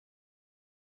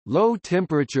Low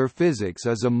Temperature Physics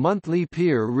is a monthly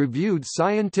peer-reviewed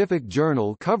scientific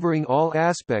journal covering all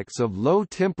aspects of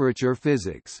low-temperature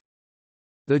physics.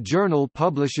 The journal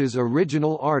publishes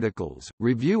original articles,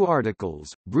 review articles,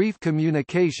 brief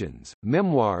communications,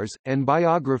 memoirs, and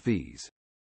biographies.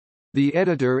 The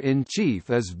editor-in-chief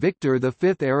is Viktor V.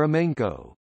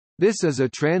 Eremenko. This is a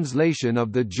translation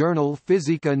of the journal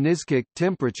Fizika Nizkych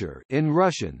Temperature in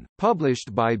Russian,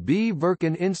 published by B.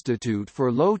 Verkin Institute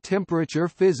for Low-Temperature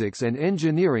Physics and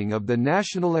Engineering of the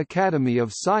National Academy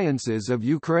of Sciences of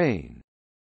Ukraine.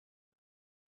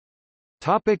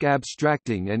 Topic: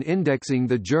 abstracting and indexing.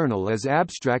 The journal is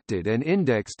abstracted and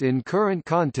indexed in Current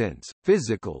Contents,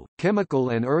 Physical, Chemical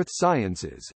and Earth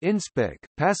Sciences, InSpec,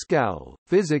 Pascal,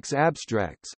 Physics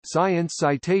Abstracts, Science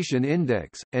Citation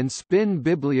Index, and Spin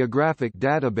Bibliographic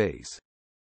Database.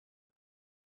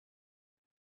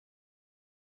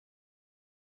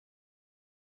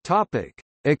 Topic: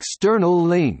 external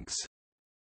links.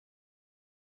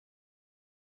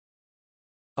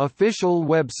 Official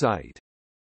website.